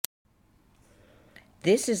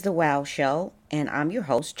This is The Wow Show, and I'm your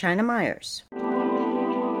host, China Myers.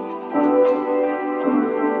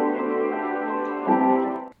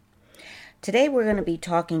 Today we're going to be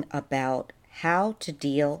talking about how to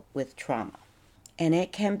deal with trauma. And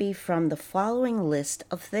it can be from the following list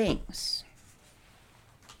of things: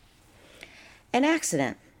 an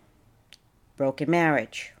accident, broken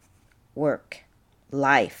marriage, work,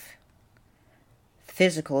 life,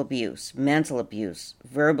 physical abuse, mental abuse,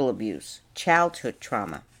 verbal abuse, childhood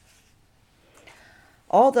trauma.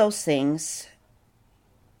 All those things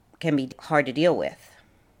can be hard to deal with.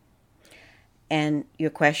 And your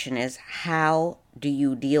question is, how do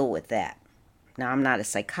you deal with that? Now, I'm not a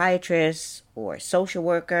psychiatrist or a social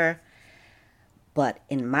worker, but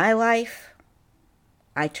in my life,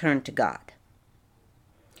 I turn to God.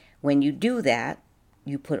 When you do that,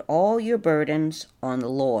 you put all your burdens on the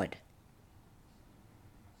Lord.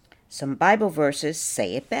 Some Bible verses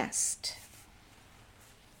say it best.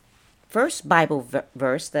 First Bible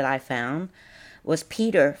verse that I found was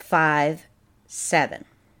Peter 5:7.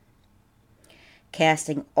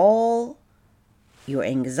 Casting all your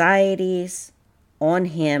anxieties on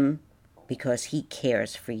him because he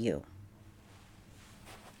cares for you.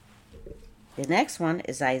 The next one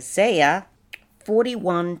is Isaiah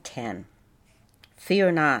 41:10.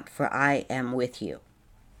 Fear not, for I am with you.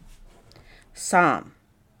 Psalm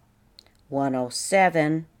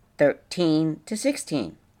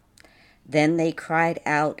 107:13-16. Then they cried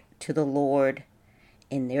out to the Lord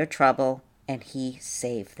in their trouble, and he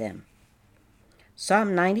saved them.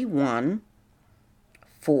 Psalm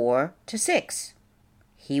 91:4-6.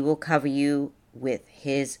 He will cover you with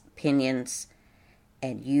his pinions,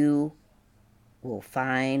 and you will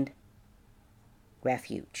find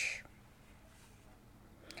refuge.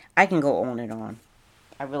 I can go on and on.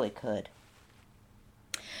 I really could.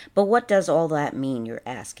 But what does all that mean, you're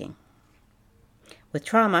asking? With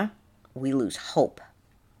trauma, we lose hope.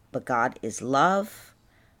 But God is love,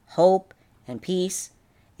 hope, and peace.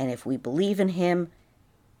 And if we believe in him,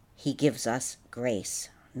 he gives us grace,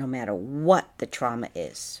 no matter what the trauma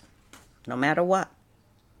is. No matter what.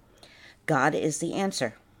 God is the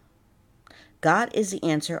answer. God is the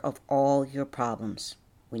answer of all your problems.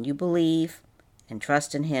 When you believe and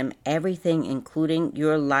trust in him, everything, including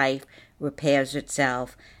your life, repairs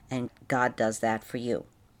itself, and God does that for you.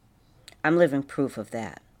 I'm living proof of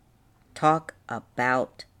that. Talk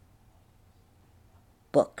about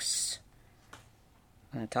books.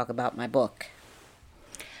 I'm going to talk about my book.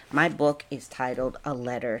 My book is titled A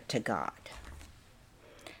Letter to God.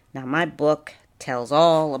 Now, my book tells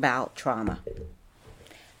all about trauma.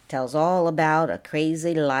 Tells all about a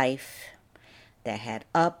crazy life that had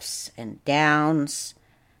ups and downs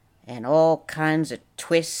and all kinds of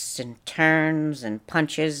twists and turns and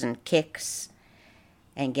punches and kicks.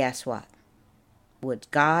 And guess what? With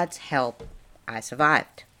God's help, I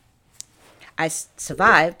survived. I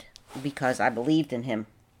survived because I believed in him.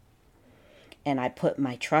 And I put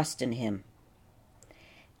my trust in him.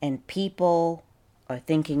 And people are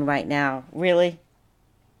thinking right now, really?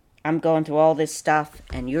 I'm going through all this stuff,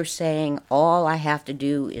 and you're saying all I have to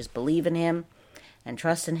do is believe in him and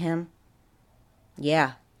trust in him?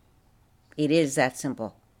 Yeah, it is that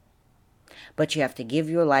simple. But you have to give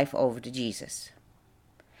your life over to Jesus.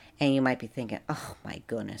 And you might be thinking, oh my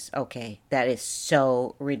goodness, okay, that is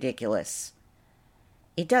so ridiculous.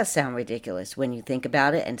 It does sound ridiculous when you think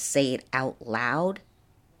about it and say it out loud.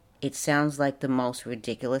 It sounds like the most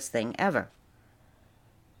ridiculous thing ever.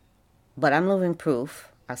 But I'm living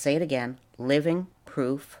proof, I'll say it again, living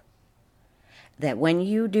proof that when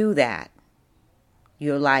you do that,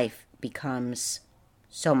 your life becomes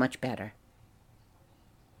so much better.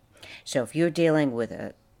 So if you're dealing with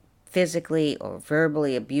a physically or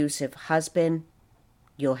verbally abusive husband,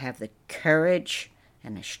 you'll have the courage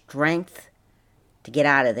and the strength to get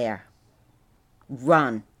out of there.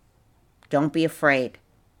 Run. Don't be afraid.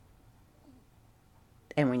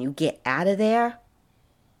 And when you get out of there,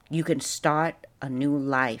 you can start a new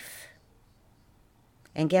life.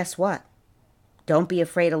 And guess what? Don't be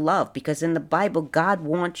afraid of love, because in the Bible, God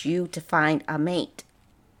wants you to find a mate.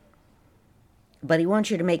 But he wants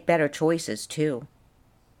you to make better choices too.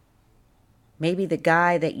 Maybe the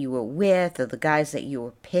guy that you were with or the guys that you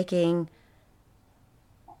were picking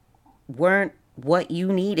weren't what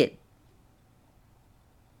you needed.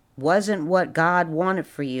 Wasn't what God wanted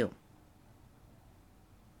for you.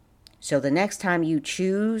 So the next time you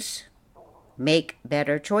choose, make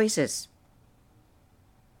better choices.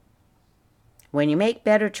 When you make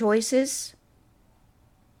better choices,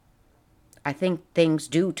 I think things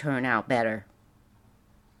do turn out better.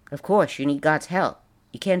 Of course, you need God's help.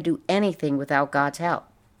 You can't do anything without God's help.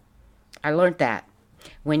 I learned that.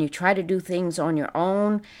 When you try to do things on your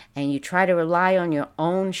own and you try to rely on your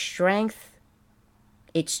own strength,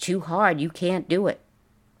 it's too hard. You can't do it.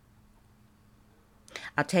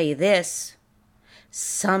 I'll tell you this,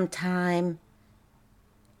 sometime,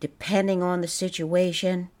 depending on the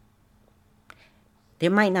situation,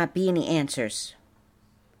 there might not be any answers.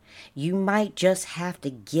 You might just have to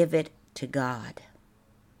give it to God.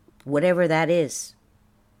 Whatever that is.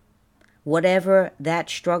 Whatever that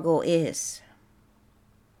struggle is.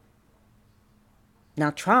 Now,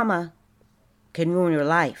 trauma can ruin your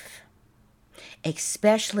life,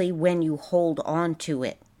 especially when you hold on to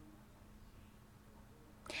it.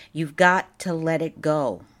 You've got to let it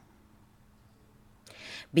go.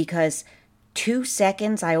 Because 2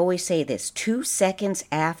 seconds, I always say this, 2 seconds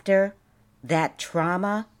after that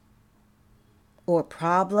trauma or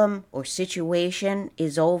problem or situation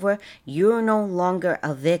is over, you're no longer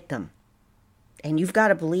a victim. And you've got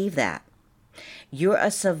to believe that. You're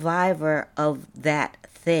a survivor of that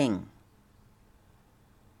thing.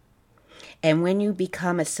 And when you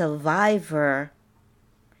become a survivor,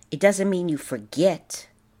 it doesn't mean you forget,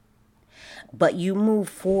 but you move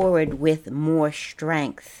forward with more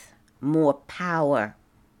strength, more power,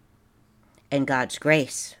 and God's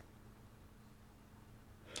grace.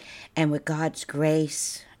 And with God's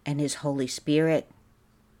grace and His Holy Spirit,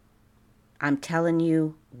 I'm telling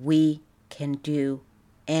you, we can do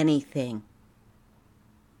anything.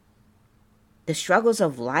 The struggles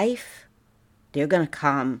of life, they're going to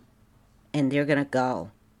come and they're going to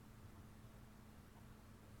go.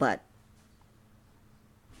 But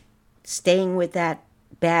staying with that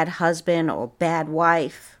bad husband or bad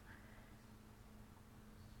wife,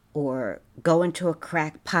 or going to a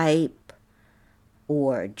crack pipe,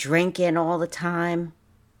 or drinking all the time,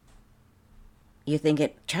 you're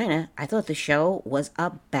thinking, China, I thought the show was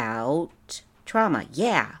about trauma.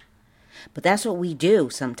 Yeah, but that's what we do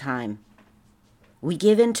sometimes. We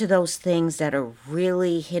give in to those things that are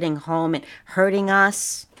really hitting home and hurting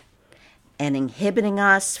us and inhibiting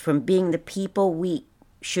us from being the people we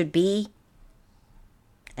should be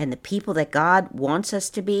and the people that God wants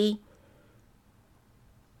us to be.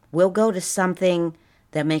 We'll go to something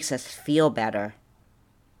that makes us feel better.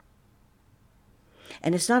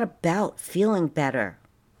 And it's not about feeling better.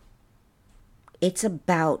 It's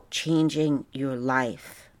about changing your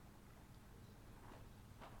life.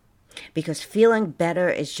 Because feeling better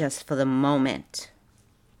is just for the moment.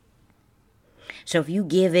 So if you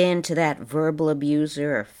give in to that verbal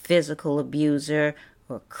abuser or physical abuser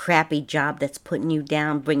or crappy job that's putting you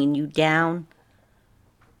down, bringing you down,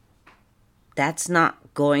 that's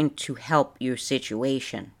not going to help your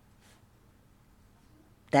situation.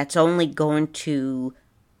 That's only going to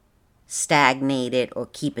stagnate it or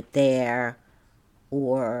keep it there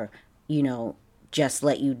or, just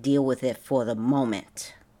let you deal with it for the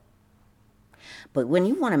moment. But when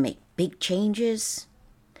you want to make big changes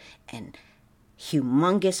and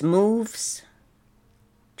humongous moves,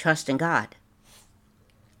 trust in God.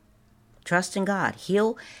 Trust in God.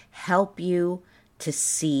 He'll help you to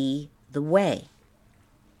see the way.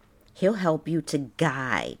 He'll help you to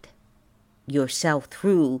guide yourself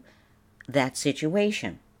through that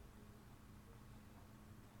situation.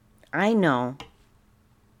 I know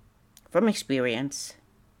from experience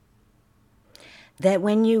that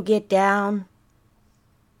when you get down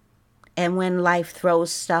and when life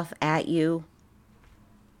throws stuff at you,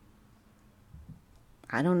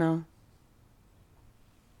 I don't know,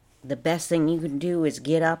 the best thing you can do is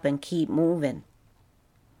get up and keep moving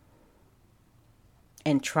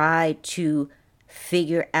and try to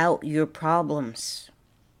figure out your problems.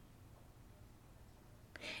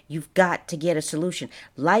 You've got to get a solution.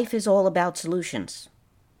 Life is all about solutions.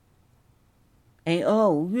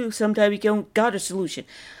 And sometimes you don't got a solution.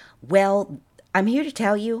 Well, I'm here to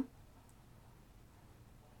tell you,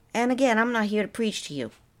 and again, I'm not here to preach to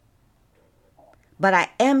you, but I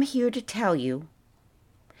am here to tell you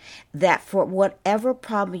that for whatever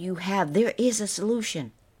problem you have, there is a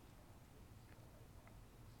solution.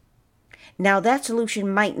 Now, that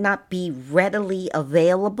solution might not be readily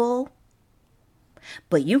available,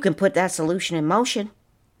 but you can put that solution in motion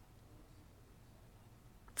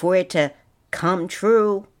for it to come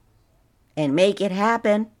true and make it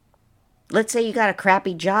happen. Let's say you got a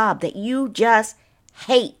crappy job that you just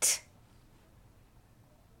hate,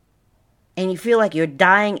 and you feel like you're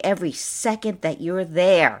dying every second that you're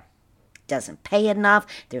there. It doesn't pay enough.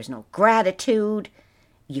 There's no gratitude.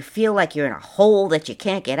 You feel like you're in a hole that you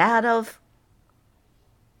can't get out of.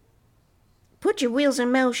 Put your wheels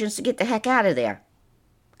in motion to get the heck out of there.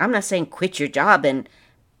 I'm not saying quit your job and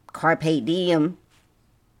carpe diem.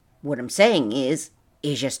 What I'm saying is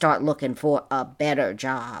is you start looking for a better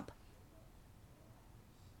job.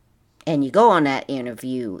 And you go on that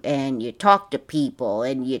interview and you talk to people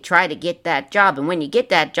and you try to get that job. And when you get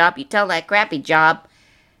that job, you tell that crappy job,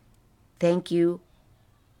 thank you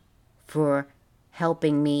for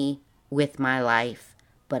helping me with my life,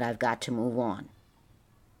 but I've got to move on.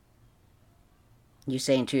 You're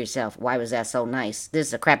saying to yourself, why was that so nice? This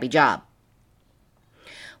is a crappy job.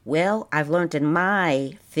 Well, I've learned in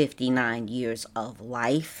my 59 years of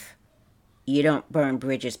life, you don't burn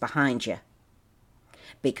bridges behind you.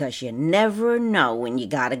 Because you never know when you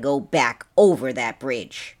got to go back over that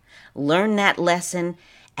bridge. Learn that lesson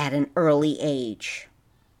at an early age.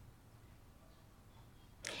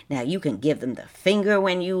 Now, you can give them the finger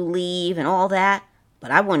when you leave and all that,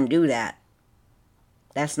 but I wouldn't do that.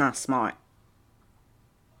 That's not smart.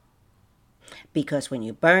 Because when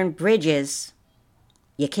you burn bridges,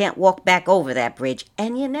 you can't walk back over that bridge,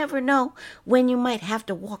 and you never know when you might have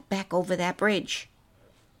to walk back over that bridge.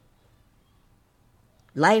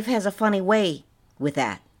 Life has a funny way with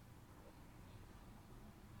that.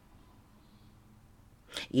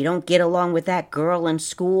 You don't get along with that girl in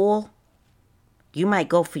school. You might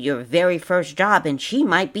go for your very first job and she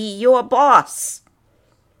might be your boss.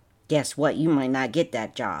 Guess what? You might not get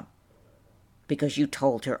that job because you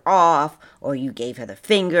told her off, or you gave her the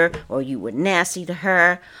finger, or you were nasty to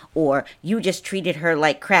her, or you just treated her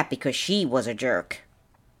like crap because she was a jerk.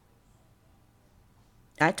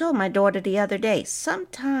 I told my daughter the other day,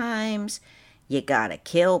 sometimes you gotta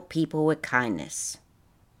kill people with kindness.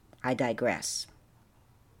 I digress.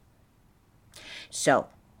 So,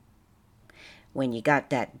 when you got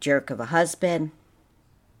that jerk of a husband,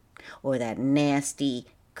 or that nasty,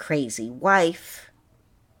 crazy wife,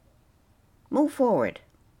 move forward.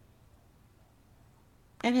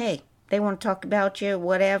 And hey, they want to talk about you,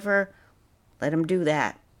 whatever, let them do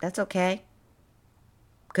that. That's okay.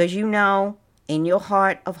 Because you know, in your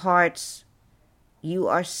heart of hearts, you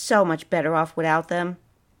are so much better off without them.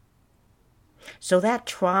 So that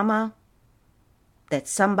trauma that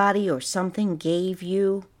somebody or something gave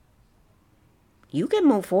you, you can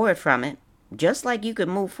move forward from it. Just like you can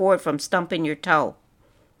move forward from stumping your toe.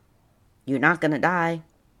 You're not going to die.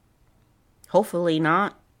 Hopefully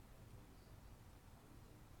not.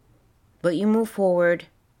 But you move forward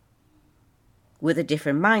with a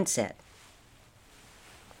different mindset.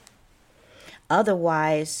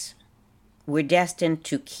 Otherwise, we're destined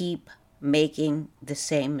to keep making the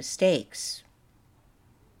same mistakes.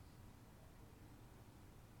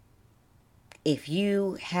 If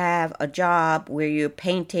you have a job where you're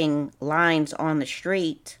painting lines on the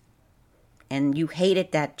street and you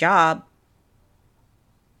hated that job,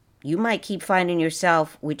 you might keep finding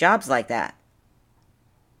yourself with jobs like that.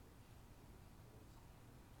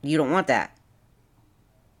 You don't want that.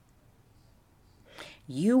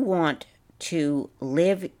 You want to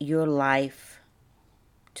live your life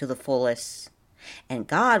to the fullest, and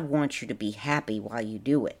God wants you to be happy while you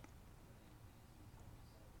do it.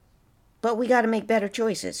 But we got to make better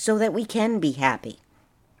choices so that we can be happy.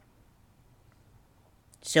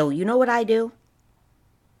 So you know what I do?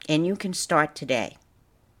 And you can start today.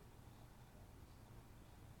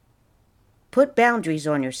 Put boundaries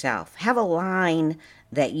on yourself. Have a line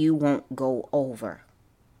that you won't go over.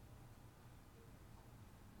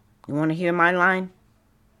 You want to hear my line?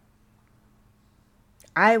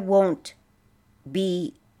 I won't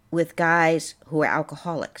be with guys who are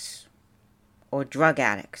alcoholics or drug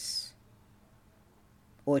addicts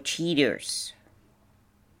or cheaters.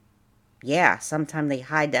 Yeah, sometimes they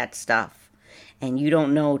hide that stuff and you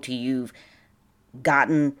don't know till you've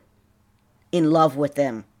gotten in love with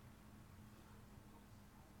them.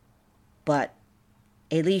 But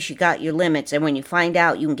at least you got your limits, and when you find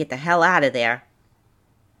out, you can get the hell out of there.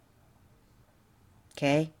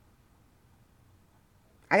 Okay?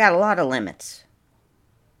 I got a lot of limits.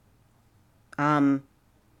 I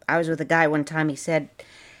was with a guy one time, he said,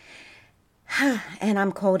 and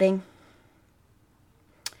I'm quoting,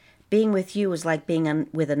 being with you is like being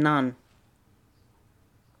with a nun.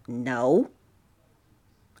 No.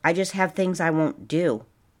 I just have things I won't do.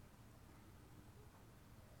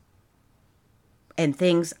 And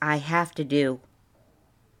things I have to do.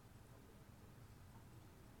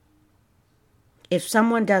 If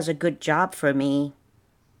someone does a good job for me,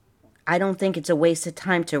 I don't think it's a waste of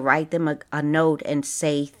time to write them a note and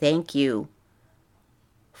say thank you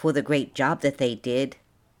for the great job that they did.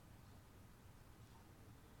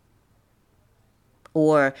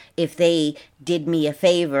 Or if they did me a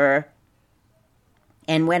favor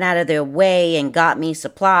and went out of their way and got me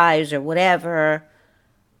supplies or whatever,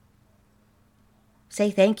 say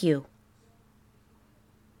thank you.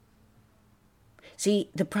 See,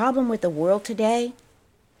 the problem with the world today,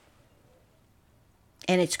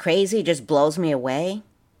 and it's crazy, it just blows me away.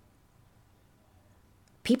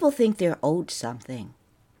 People think they're owed something.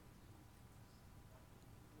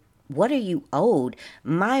 What are you owed?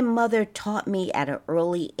 My mother taught me at an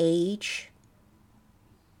early age.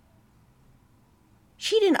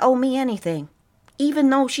 She didn't owe me anything, even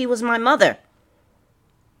though she was my mother.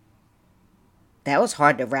 That was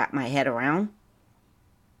hard to wrap my head around.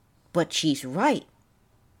 But she's right.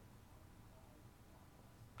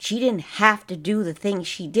 She didn't have to do the things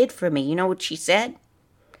she did for me. You know what she said?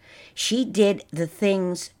 She did the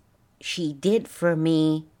things she did for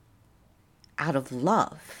me out of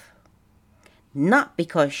love, not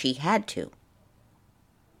because she had to.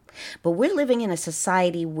 But we're living in a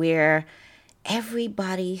society where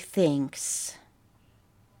everybody thinks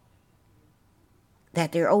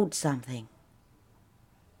that they're owed something,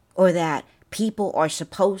 or that people are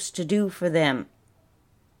supposed to do for them.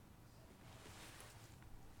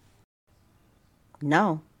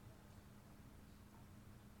 No.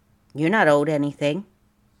 You're not owed anything.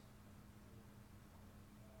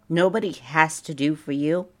 Nobody has to do for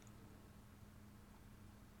you.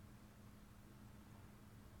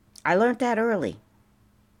 I learned that early.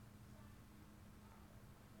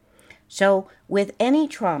 So with any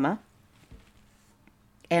trauma,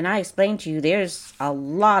 and I explained to you, there's a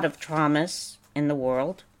lot of traumas in the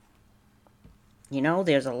world. You know,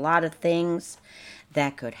 there's a lot of things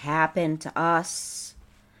that could happen to us.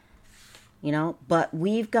 You know, but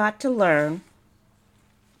we've got to learn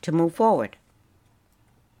to move forward.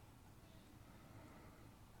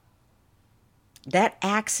 That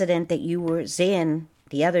accident that you were in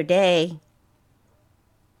the other day,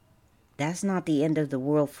 that's not the end of the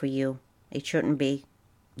world for you. It shouldn't be.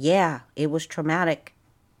 Yeah, it was traumatic.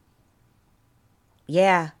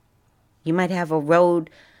 Yeah, you might have a road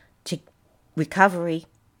to recovery.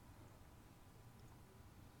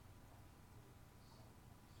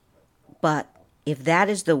 But if that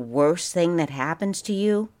is the worst thing that happens to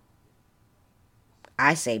you,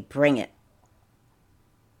 I say bring it.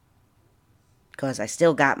 Because I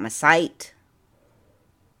still got my sight.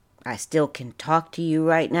 I still can talk to you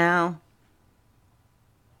right now.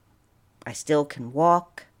 I still can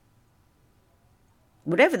walk.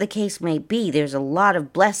 Whatever the case may be, there's a lot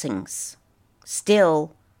of blessings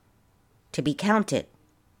still to be counted.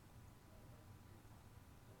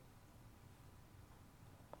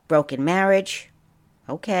 Broken marriage.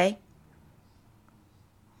 Okay.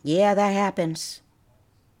 Yeah, that happens.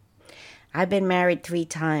 I've been married 3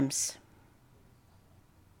 times.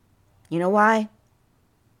 You know why?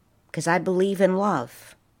 Because I believe in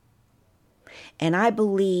love. And I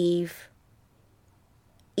believe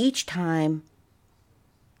each time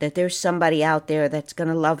that there's somebody out there that's going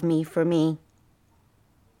to love me for me.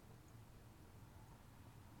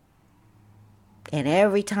 And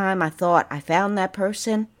every time I thought I found that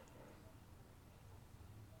person,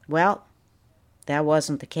 well, that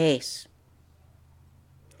wasn't the case.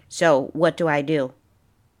 So what do?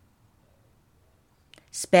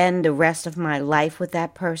 Spend the rest of my life with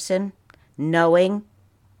that person, knowing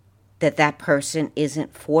that that person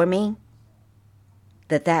isn't for me,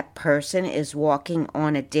 that that person is walking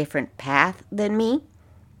on a different path than me?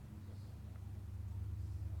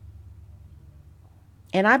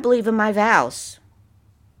 And I believe in my vows.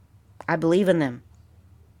 I believe in them.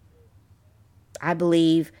 I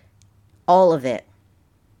believe all of it.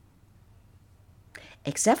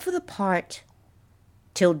 Except for the part,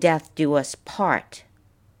 till death do us part.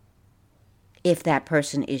 If that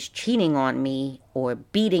person is cheating on me, or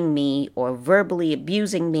beating me, or verbally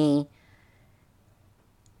abusing me,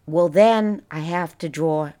 well then I have to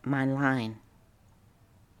draw my line.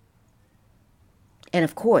 And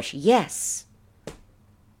of course, yes,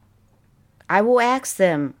 I will ask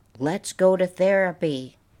them, let's go to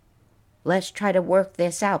therapy. Let's try to work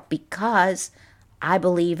this out, because I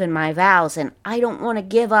believe in my vows and I don't want to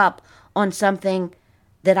give up on something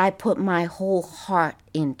that I put my whole heart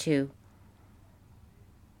into.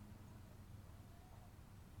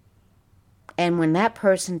 And when that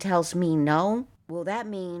person tells me no, well, that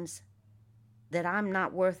means that I'm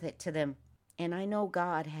not worth it to them. And I know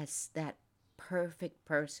God has that perfect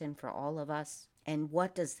person for all of us. And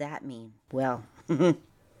what does that mean? Well,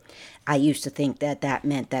 I used to think that that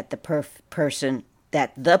meant that the person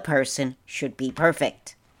should be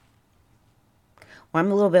perfect. Well,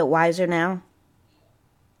 I'm a little bit wiser now.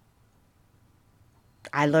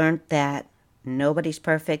 I learned that nobody's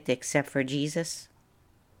perfect except for Jesus.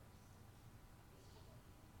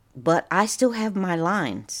 But I still have my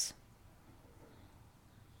lines.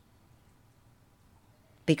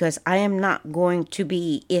 Because I am not going to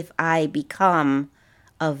be, if I become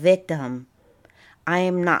a victim, I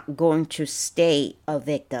am not going to stay a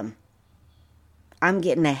victim. I'm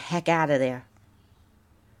getting the heck out of there.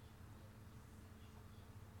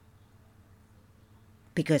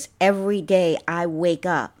 Because every day I wake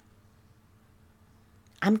up,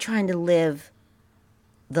 I'm trying to live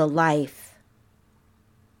the life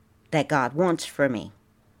that God wants for me.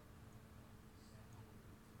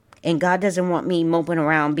 And God doesn't want me moping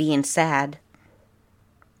around being sad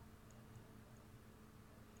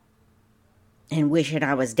and wishing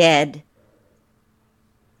I was dead.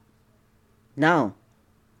 No.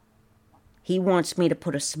 He wants me to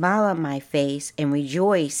put a smile on my face and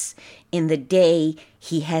rejoice in the day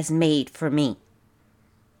He has made for me.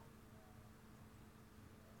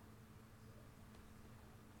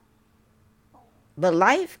 But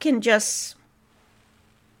life can just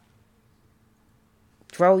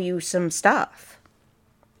throw you some stuff.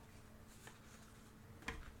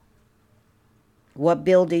 What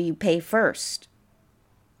bill do you pay first?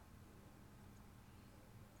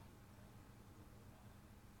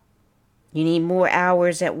 You need more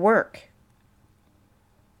hours at work.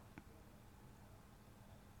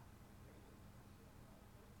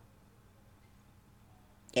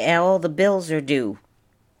 And all the bills are due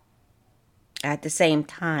at the same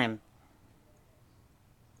time.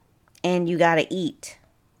 And you got to eat.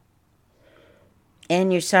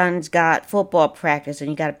 And your son's got football practice and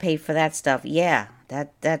you got to pay for that stuff. Yeah,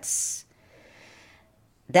 that's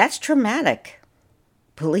traumatic.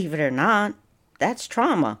 Believe it or not, that's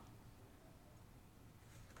trauma.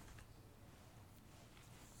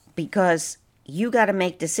 Because you got to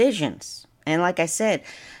make decisions. And like I said,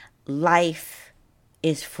 life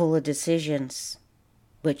is full of decisions.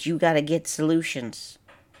 But you got to get solutions.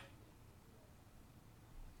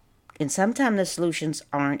 And sometimes the solutions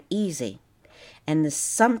aren't easy. And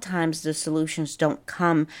sometimes the solutions don't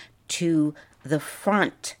come to the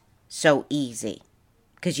front so easy.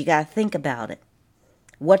 Because you got to think about it.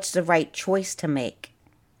 What's the right choice to make?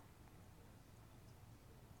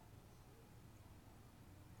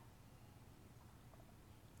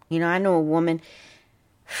 You know, I know a woman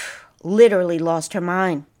literally lost her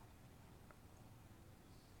mind.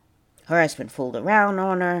 Her husband fooled around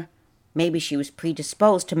on her. Maybe she was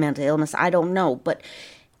predisposed to mental illness. I don't know. But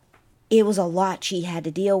it was a lot she had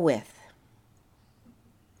to deal with.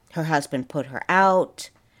 Her husband put her out.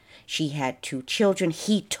 She had 2 children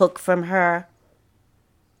he took from her.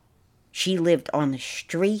 She lived on the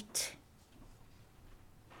street.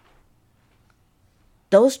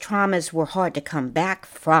 Those traumas were hard to come back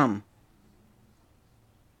from.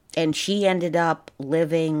 And she ended up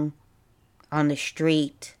living on the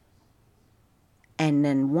street. And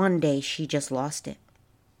then one day she just lost it.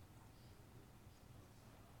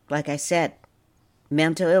 Like I said,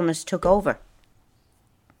 mental illness took over.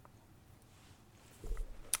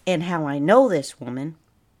 And how I know this woman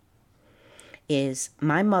is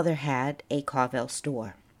my mother had a Carvel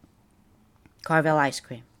store. Carvel ice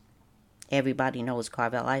cream. Everybody knows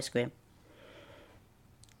Carvel ice cream.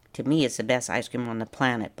 To me, it's the best ice cream on the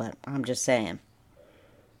planet, but I'm just saying.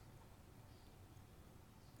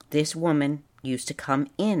 This woman used to come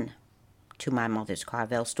in to my mother's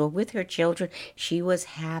Carvel store with her children. She was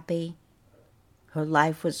happy. Her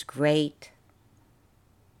life was great.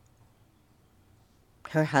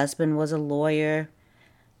 Her husband was a lawyer.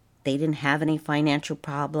 They didn't have any financial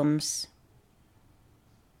problems.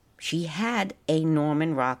 She had a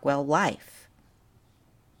Norman Rockwell life.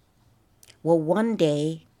 Well, one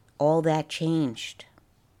day, all that changed.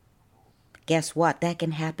 Guess what? That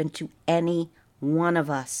can happen to any one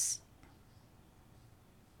of us.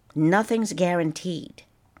 Nothing's guaranteed.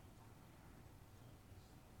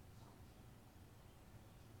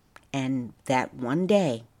 And that one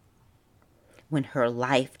day, when her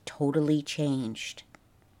life totally changed,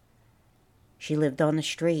 she lived on the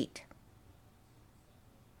street.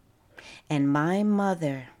 And my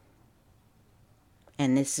mother,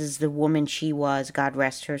 and this is the woman she was, God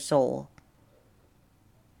rest her soul.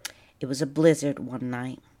 It was a blizzard one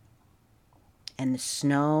night. And the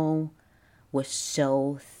snow was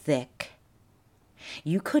so thick.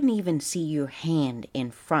 You couldn't even see your hand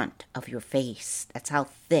in front of your face. That's how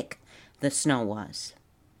thick the snow was.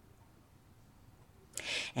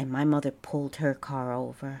 And my mother pulled her car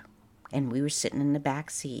over, and we were sitting in the back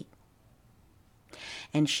seat.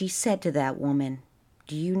 And she said to that woman,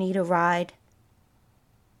 "Do you need a ride?"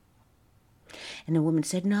 And the woman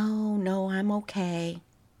said, No, I'm okay.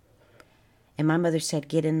 And my mother said,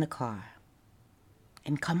 "Get in the car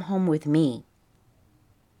and come home with me."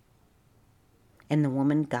 And the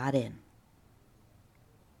woman got in.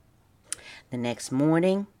 The next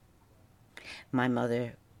morning, my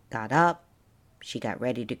mother got up. She got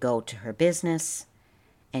ready to go to her business.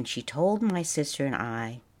 And she told my sister and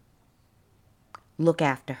I, look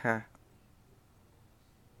after her.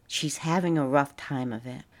 She's having a rough time of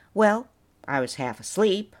it. Well, I was half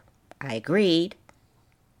asleep. I agreed.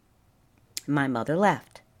 My mother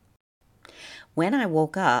left. When I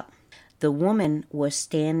woke up, the woman was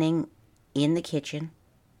standing in the kitchen,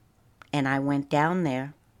 and I went down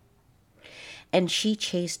there, and she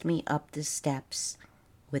chased me up the steps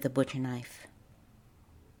with a butcher knife.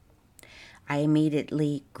 I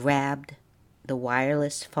immediately grabbed the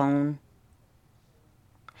wireless phone,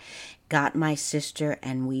 got my sister,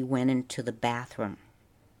 and we went into the bathroom.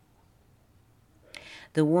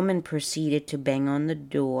 The woman proceeded to bang on the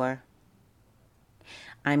door.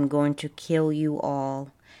 I'm going to kill you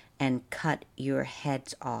all and cut your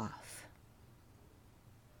heads off.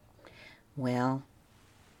 Well,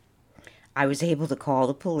 I was able to call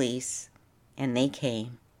the police, and they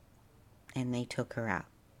came, and they took her out.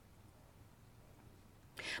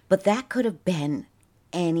 But that could have been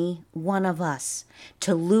any one of us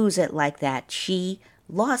to lose it like that. She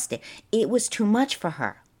lost it. It was too much for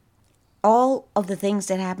her. All of the things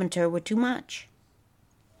that happened to her were too much.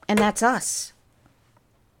 And that's us.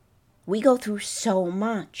 We go through so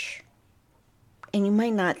much. And you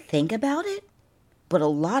might not think about it, but a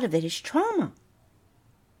lot of it is trauma.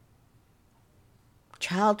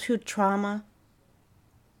 Childhood trauma,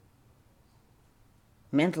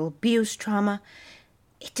 mental abuse trauma.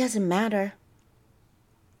 It doesn't matter.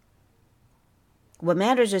 What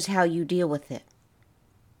matters is how you deal with it.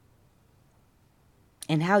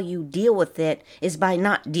 And how you deal with it is by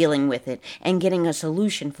not dealing with it and getting a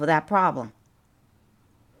solution for that problem.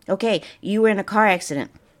 Okay, you were in a car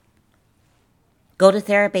accident. Go to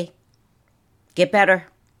therapy. Get better.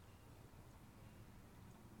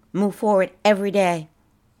 Move forward every day.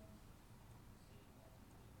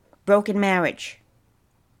 Broken marriage.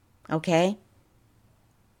 Okay?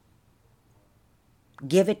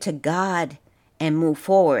 Give it to God and move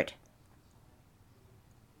forward.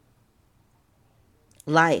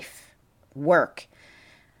 Life, work.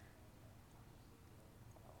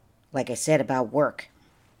 Like I said about work.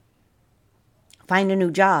 Find a new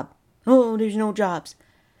job. Oh, there's no jobs.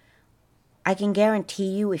 I can guarantee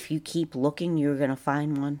you if you keep looking, you're going to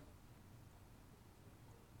find one.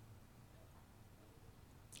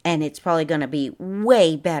 And it's probably going to be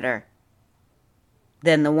way better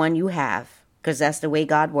than the one you have. Because that's the way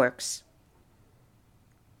God works.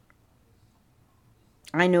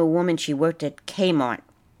 I knew a woman, she worked at Kmart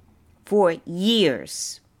for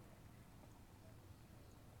years.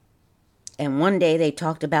 And one day they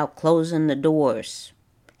talked about closing the doors.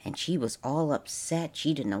 And she was all upset.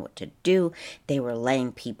 She didn't know what to do. They were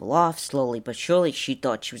laying people off slowly but surely. She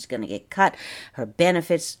thought she was going to get cut. Her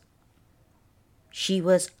benefits. She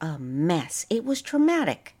was a mess. It was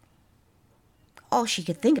traumatic. All she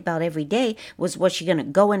could think about every day was she going to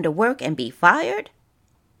go into work and be fired?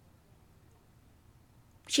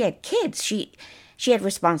 She had kids. She had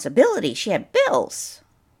responsibility. She had bills.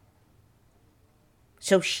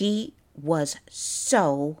 So she was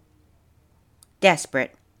so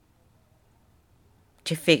desperate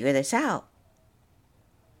to figure this out.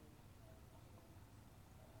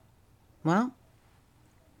 Well,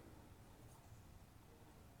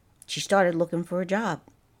 she started looking for a job.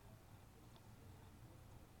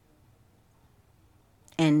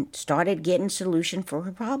 And started getting solution for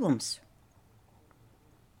her problems.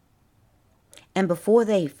 And before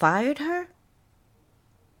they fired her,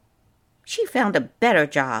 she found a better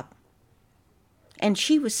job. And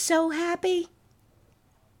she was so happy.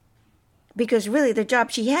 Because really the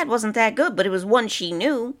job she had wasn't that good, but it was one she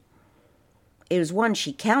knew. It was one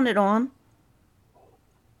she counted on.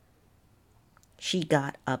 She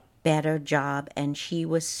got a better job and she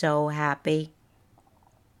was so happy.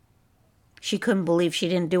 She couldn't believe she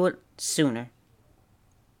didn't do it sooner.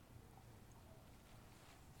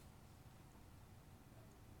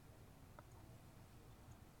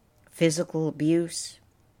 Physical abuse.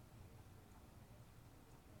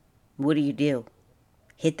 What do?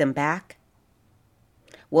 Hit them back?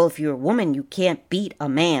 Well, if you're a woman, you can't beat a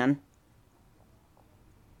man.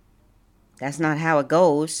 That's not how it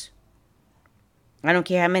goes. I don't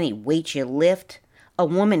care how many weights you lift. A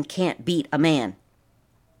woman can't beat a man.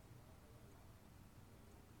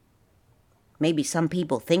 Maybe some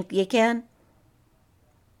people think you can.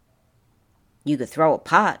 You could throw a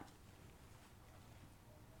pot.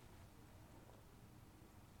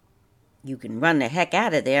 You can run the heck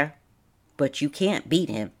out of there, but you can't beat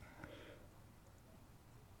him.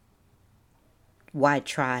 Why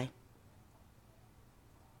try?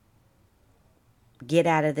 get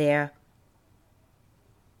out of there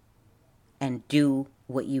and do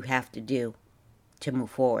what you have to do to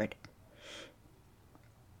move forward.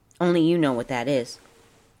 Only you know what that is.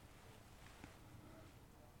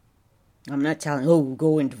 I'm not telling,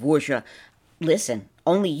 go and divorce her. Listen,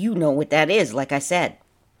 only you know what that is, like I said.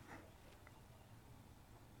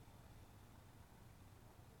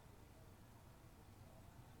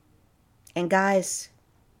 And guys,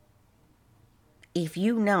 if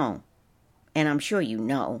you know, and I'm sure you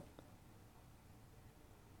know,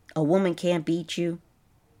 a woman can't beat you,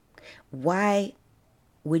 why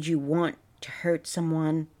would you want to hurt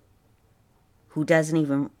someone who doesn't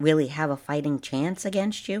even really have a fighting chance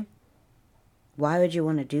against you? Why would you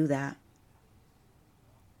want to do that?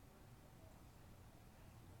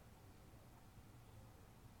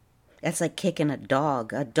 That's like kicking a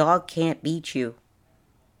dog. A dog can't beat you.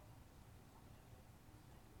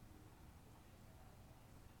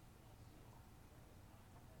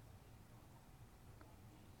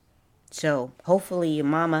 So hopefully your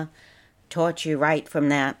mama taught you right from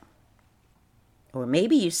that. Or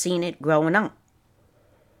maybe you've seen it growing up.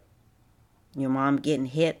 Your mom getting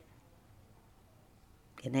hit.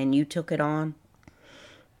 And then you took it on.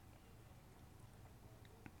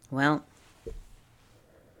 Well,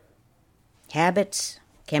 habits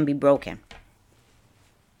can be broken.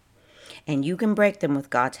 And you can break them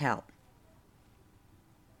with God's help.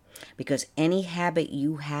 Because any habit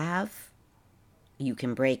you have, you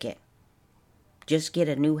can break it. Just get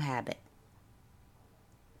a new habit.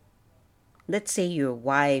 Let's say your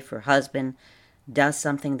wife or husband does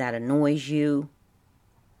something that annoys you.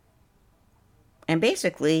 And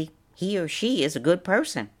basically, he or she is a good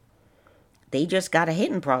person. They just got a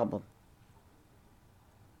hitting problem.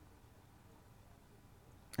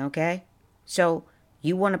 Okay? So,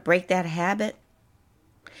 you want to break that habit?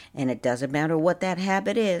 And it doesn't matter what that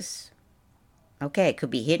habit is. Okay, it could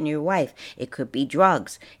be hitting your wife. It could be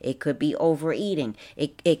drugs. It could be overeating.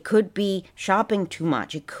 It could be shopping too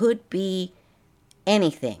much. It could be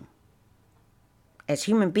anything. As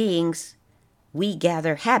human beings, we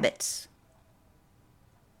gather habits.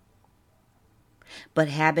 But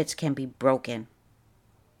habits can be broken.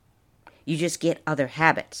 You just get other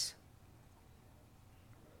habits.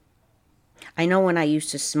 I know when I used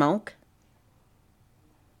to smoke,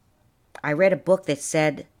 I read a book that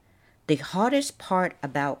said the hardest part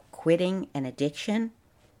about quitting an addiction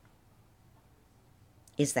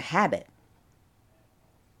is the habit.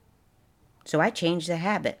 So I changed the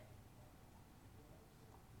habit.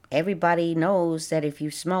 Everybody knows that if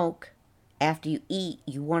you smoke, after you eat,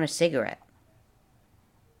 you want a cigarette.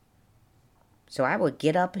 So I would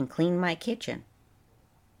get up and clean my kitchen.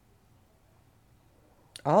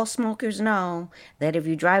 All smokers know that if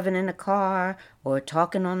you're driving in a car or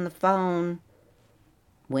talking on the phone,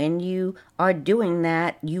 when you are doing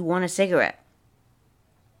that, you want a cigarette.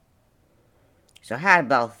 So I had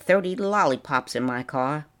about 30 lollipops in my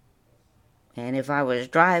car. And if I was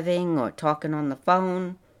driving or talking on the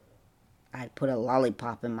phone, I'd put a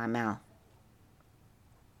lollipop in my mouth.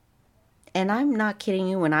 And I'm not kidding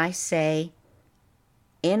you when I say,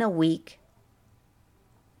 in a week,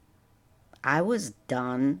 I was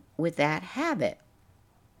done with that habit.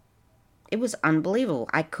 It was unbelievable.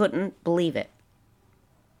 I couldn't believe it.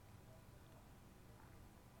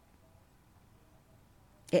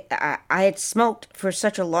 I had smoked for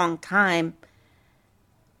such a long time,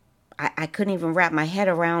 I couldn't even wrap my head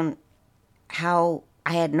around how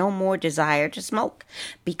I had no more desire to smoke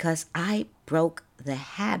because I broke the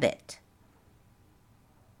habit.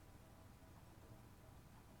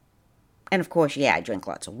 And of course, yeah, I drank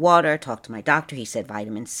lots of water, talked to my doctor, he said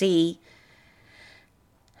vitamin C.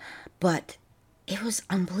 But it was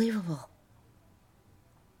unbelievable.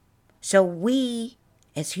 So we,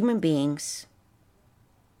 as human beings,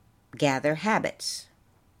 gather habits.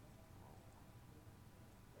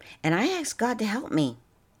 And I asked God to help me.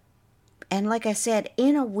 And like I said,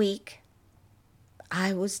 in a week,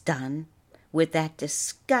 I was done with that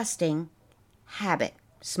disgusting habit,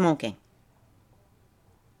 smoking.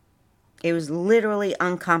 It was literally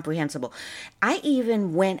incomprehensible. I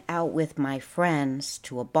even went out with my friends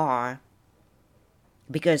to a bar,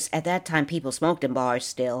 because at that time people smoked in bars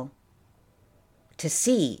still, to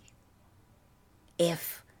see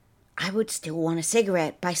if I would still want a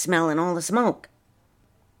cigarette by smelling all the smoke.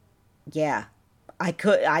 Yeah,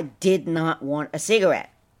 I did not want a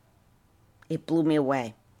cigarette. It blew me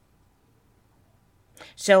away.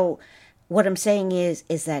 So what I'm saying is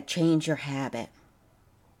that change your habit.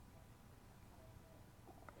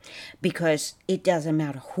 Because it doesn't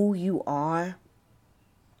matter who you are,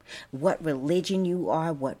 what religion you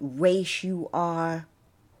are, what race you are.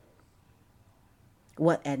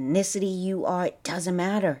 what ethnicity you are, it doesn't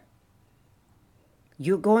matter.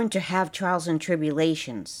 You're going to have trials and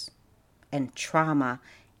tribulations and trauma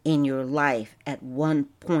in your life at one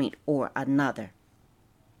point or another.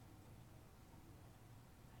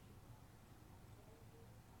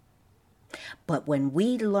 But when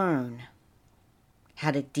we learn how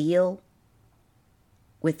to deal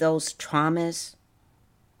with those traumas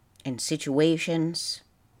and situations,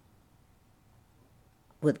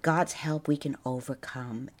 with God's help, we can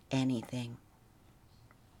overcome anything.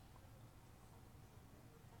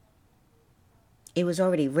 It was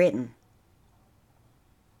already written.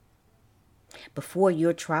 Before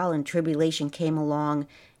your trial and tribulation came along,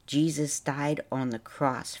 Jesus died on the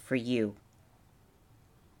cross for you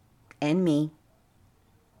and me.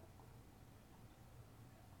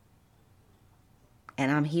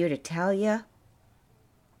 And I'm here to tell you,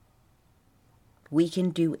 we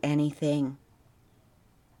can do anything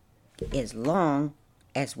as long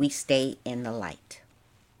as we stay in the light.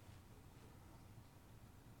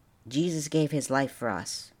 Jesus gave his life for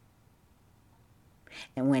us.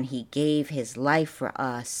 And when he gave his life for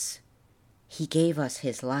us, he gave us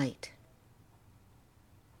his light.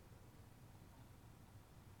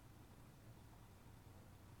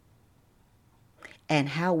 And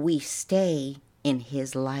how we stay in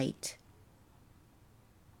his light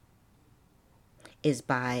is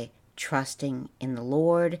by trusting in the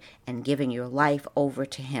Lord and giving your life over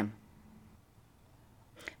to him.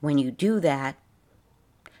 When you do that,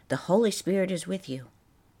 the Holy Spirit is with you,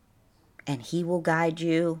 and he will guide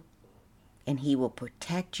you, and he will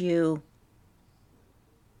protect you,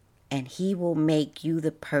 and he will make you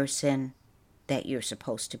the person that you're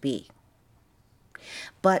supposed to be.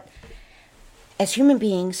 But as human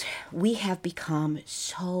beings, we have become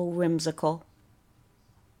so whimsical.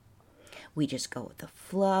 We just go with the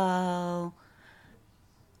flow,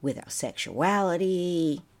 with our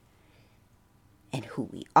sexuality, and who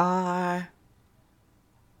we are.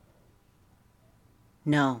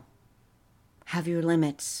 No. Have your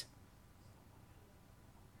limits.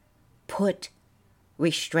 Put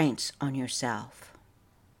restraints on yourself.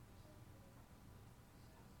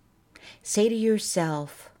 Say to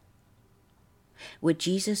yourself, would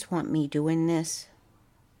Jesus want me doing this?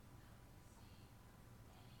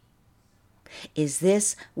 Is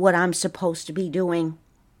this what I'm supposed to be doing?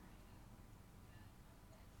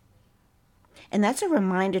 And that's a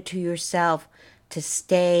reminder to yourself to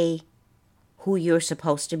stay who you're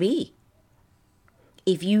supposed to be.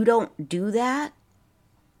 If you don't do that,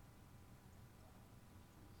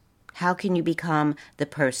 how can you become the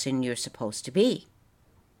person you're supposed to be?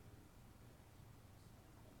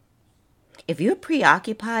 If you're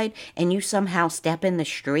preoccupied and you somehow step in the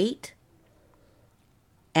street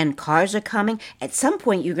and cars are coming, at some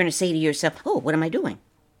point you're going to say to yourself, oh, what am I doing?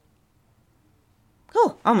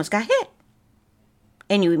 Oh, almost got hit.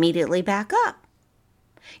 And you immediately back up.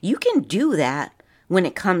 You can do that when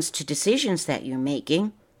it comes to decisions that you're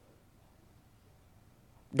making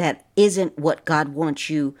that isn't what God wants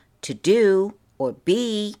you to do or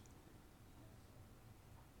be.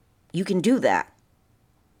 You can do that.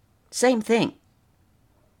 Same thing.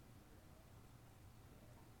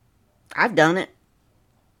 I've done it.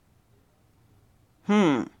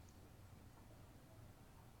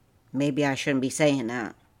 Maybe I shouldn't be saying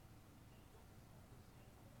that.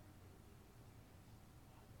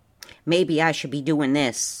 Maybe I should be doing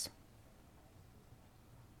this.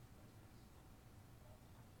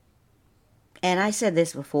 And I said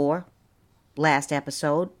this before, last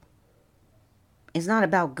episode. It's not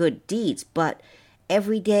about good deeds, but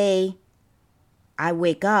every day I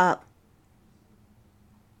wake up,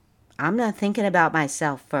 I'm not thinking about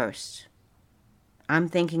myself first. I'm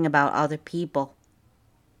thinking about other people.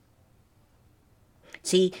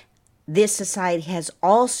 See, this society has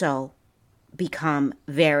also become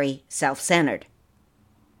very self-centered.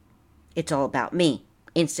 It's all about me.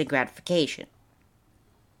 Instant gratification.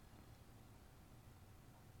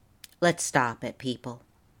 Let's stop it, people.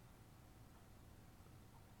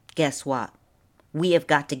 Guess what? We have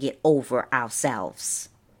got to get over ourselves.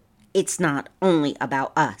 It's not only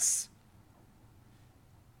about us.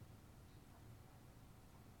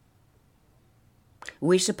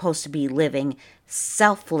 We're supposed to be living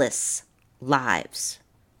selfless lives,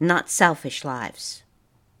 not selfish lives.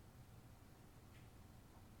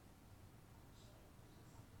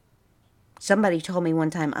 Somebody told me one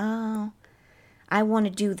time, oh, I want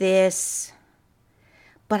to do this,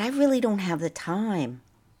 but I really don't have the time.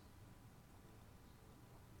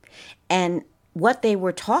 And what they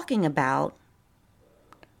were talking about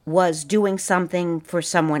was doing something for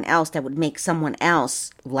someone else that would make someone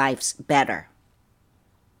else's lives better.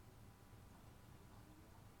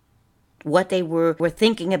 what they were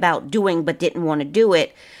thinking about doing but didn't want to do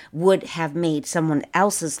it would have made someone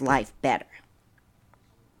else's life better.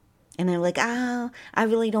 And they're like, I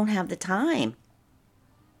really don't have the time.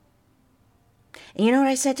 And you know what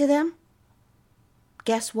I said to them?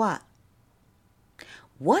 Guess what?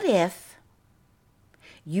 What if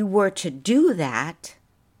you were to do that,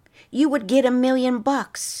 you would get $1 million?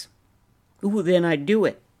 Ooh, then I'd do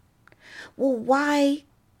it. Well, why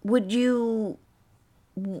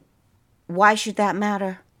should that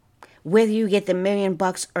matter? Whether you get the $1 million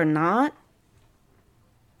or not,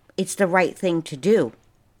 it's the right thing to do.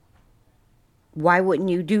 Why wouldn't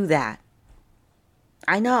you do that?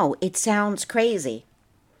 I know, it sounds crazy.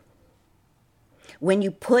 When you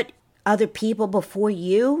put other people before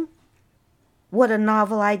you, what a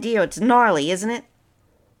novel idea. It's gnarly, isn't it?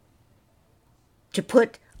 To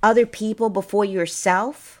put other people before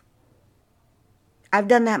yourself. I've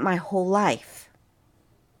done that my whole life.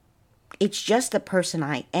 It's just the person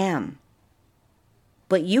I am.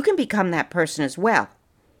 But you can become that person as well.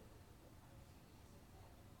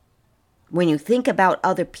 When you think about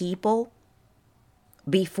other people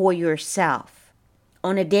before yourself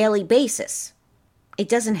on a daily basis, it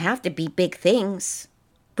doesn't have to be big things.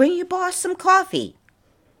 Bring your boss some coffee.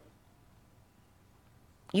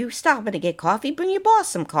 You stopping to get coffee, bring your boss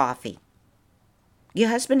some coffee. Your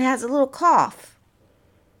husband has a little cough.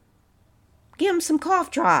 Give him some cough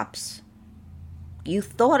drops. You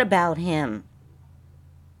thought about him.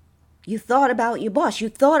 You thought about your boss. You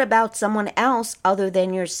thought about someone else other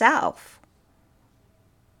than yourself.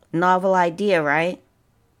 Novel idea, right?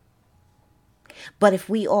 But if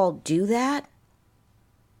we all do that,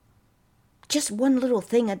 just one little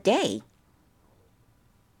thing a day,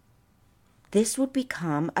 this would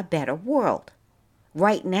become a better world.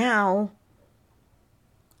 Right now,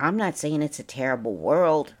 I'm not saying it's a terrible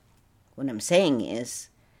world. What I'm saying is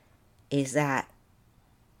that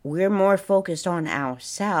we're more focused on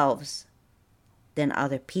ourselves than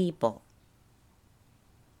other people.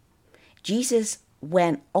 Jesus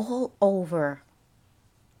went all over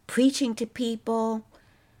preaching to people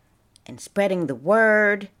and spreading the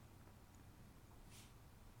word.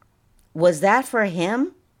 Was that for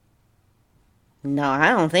him? No, I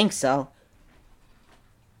don't think so.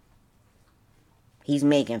 He's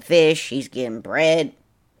making fish. He's getting bread.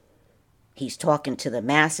 He's talking to the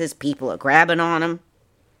masses. People are grabbing on him.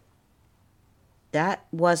 That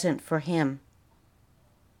wasn't for him.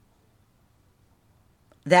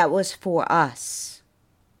 That was for us.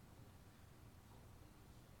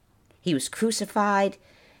 He was crucified,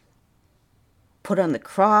 put on the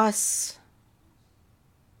cross,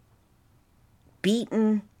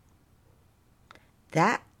 beaten.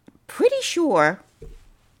 That, pretty sure,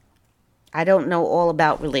 I don't know all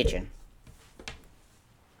about religion,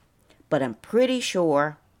 but I'm pretty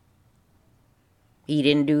sure he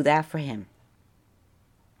didn't do that for him.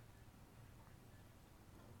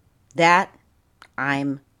 That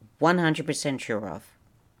I'm 100% sure of.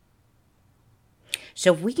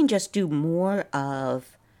 So if we can just do more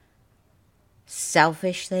of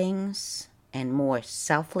selfish things and more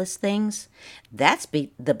selfless things, that's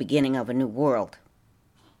the beginning of a new world.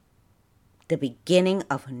 The beginning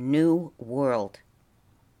of a new world.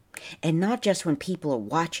 And not just when people are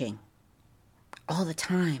watching. All the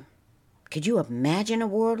time. Could you imagine a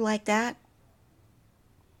world like that?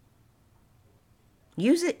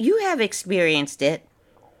 Use it. You have experienced it.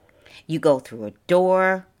 You go through a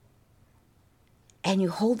door and you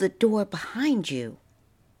hold the door behind you.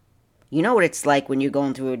 You know what it's like when you're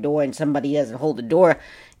going through a door and somebody doesn't hold the door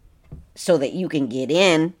so that you can get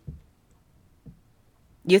in.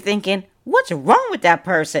 You're thinking, what's wrong with that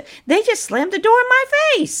person? They just slammed the door in my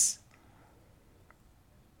face.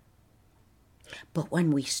 But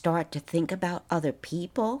when we start to think about other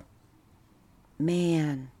people,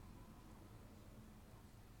 man,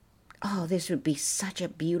 oh, this would be such a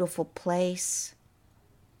beautiful place.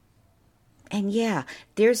 And yeah,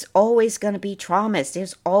 there's always going to be traumas.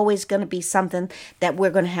 There's always going to be something that we're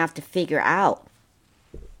going to have to figure out.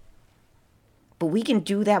 But we can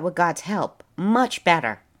do that with God's help. Much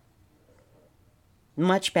better.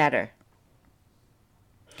 Much better.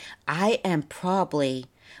 I am probably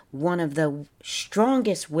one of the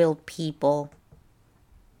strongest willed people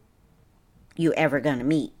you're ever going to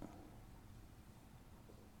meet.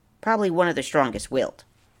 Probably one of the strongest willed.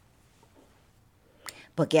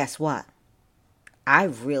 But guess what?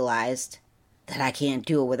 I've realized that I can't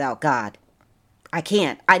do it without God. I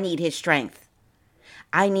can't. I need His strength.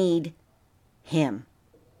 I need Him.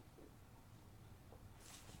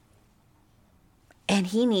 And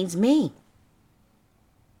He needs me.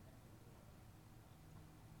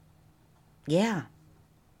 Yeah.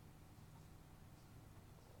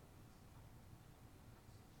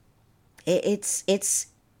 It's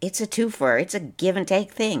a twofer. It's a give and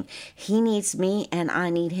take thing. He needs me and I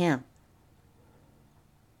need him.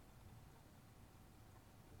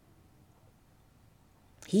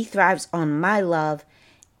 He thrives on my love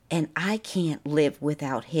and I can't live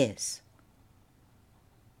without his.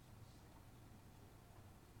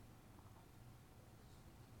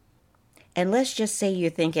 And let's just say you're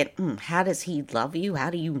thinking, how does he love you? How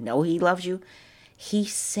do you know he loves you? He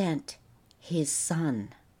sent his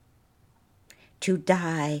son to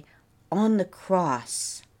die on the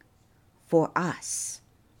cross for us.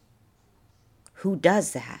 Who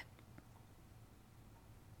does that?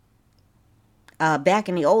 Back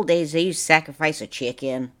in the old days, they used to sacrifice a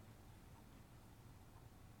chicken,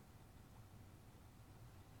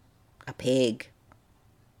 a pig.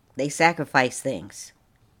 They sacrifice things.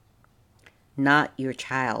 Not your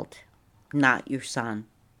child, not your son.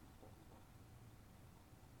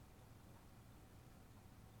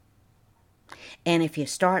 And if you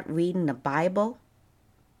start reading the Bible,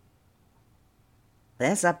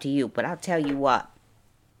 that's up to you. But I'll tell you what,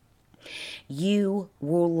 you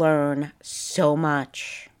will learn so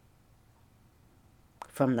much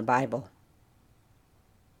from the Bible.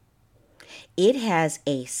 It has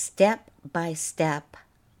a step-by-step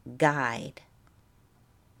guide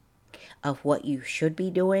of what you should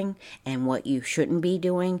be doing and what you shouldn't be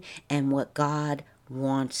doing and what God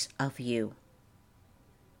wants of you.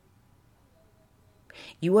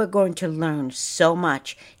 You are going to learn so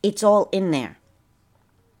much. It's all in there.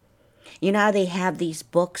 You know how they have these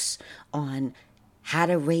books on how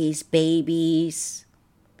to raise babies,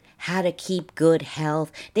 how to keep good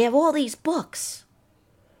health. They have all these books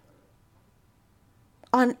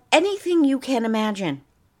on anything you can imagine.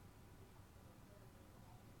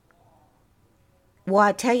 Well,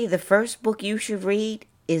 I tell you, the first book you should read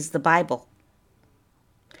is the Bible.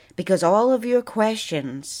 Because all of your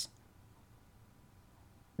questions,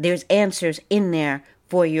 there's answers in there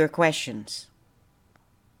for your questions.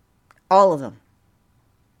 All of them.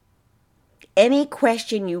 Any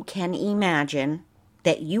question you can imagine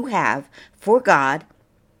that you have for God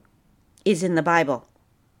is in the Bible.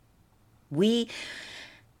 We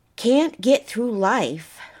can't get through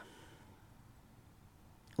life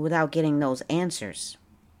without getting those answers.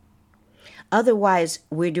 Otherwise,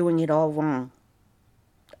 we're doing it all wrong.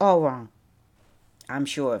 All wrong. I'm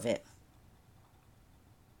sure of it.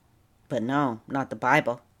 But no, not the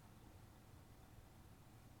Bible.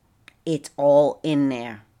 It's all in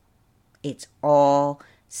there. It's all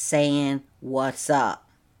saying what's up.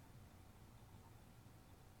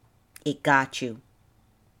 It got you.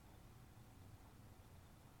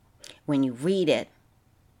 When you read it,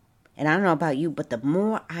 and I don't know about you, but the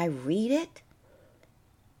more I read it,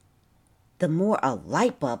 the more a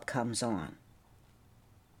light bulb comes on.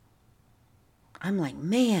 I'm like,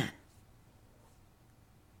 man,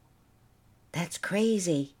 that's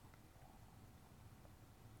crazy.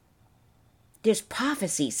 There's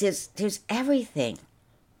prophecies. There's everything.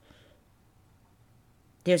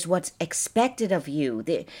 There's what's expected of you.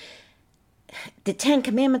 The Ten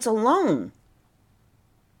Commandments alone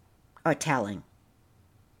are telling.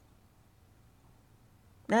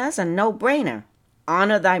 Now, that's a no-brainer.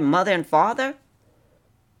 Honor thy mother and father.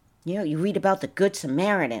 You know, you read about the Good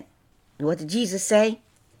Samaritan. What did Jesus say?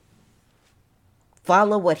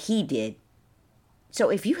 Follow what he did. So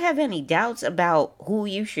if you have any doubts about who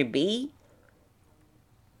you should be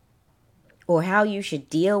or how you should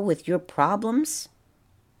deal with your problems,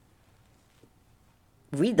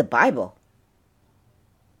 read the Bible.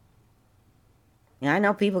 Yeah, I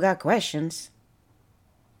know people got questions.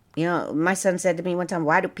 You know, my son said to me one time,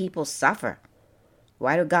 why do people suffer?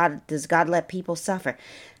 Does God let people suffer?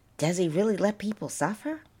 Does he really let people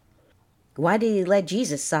suffer? Why did he let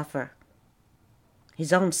Jesus suffer?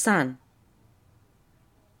 His own son.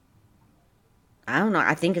 I don't know.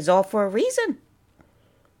 I think it's all for a reason.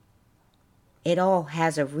 It all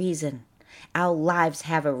has a reason. Our lives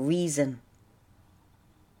have a reason.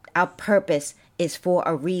 Our purpose is for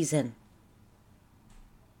a reason.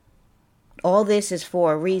 All this is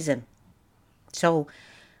for a reason. So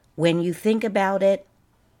when you think about it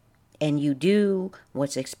and you do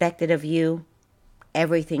what's expected of you,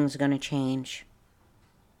 everything's going to change.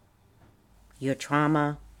 Your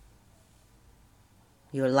trauma,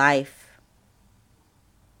 your life,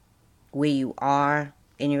 where you are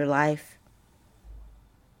in your life,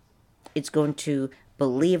 it's going to,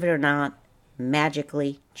 believe it or not,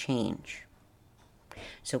 magically change.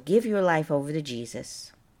 So give your life over to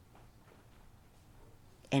Jesus.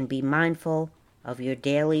 And be mindful of your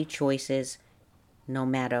daily choices, no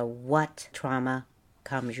matter what trauma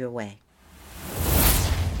comes your way.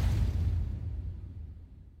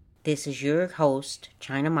 This is your host,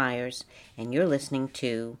 China Myers, and you're listening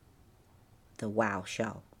to The Wow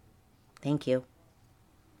Show. Thank you.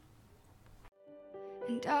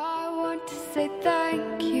 And I want to say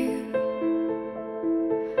thank you.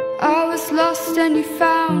 I was lost and you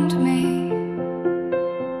found me.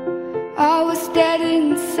 I was dead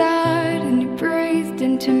inside and you breathed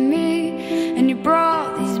into me, and you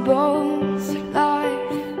brought these bones to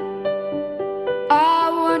life.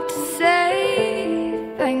 I want to say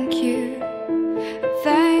thank you.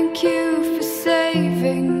 Thank you for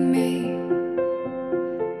saving me.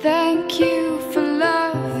 Thank you for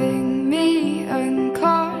loving me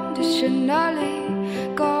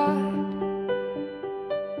unconditionally, God.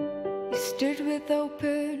 You stood with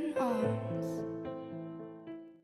open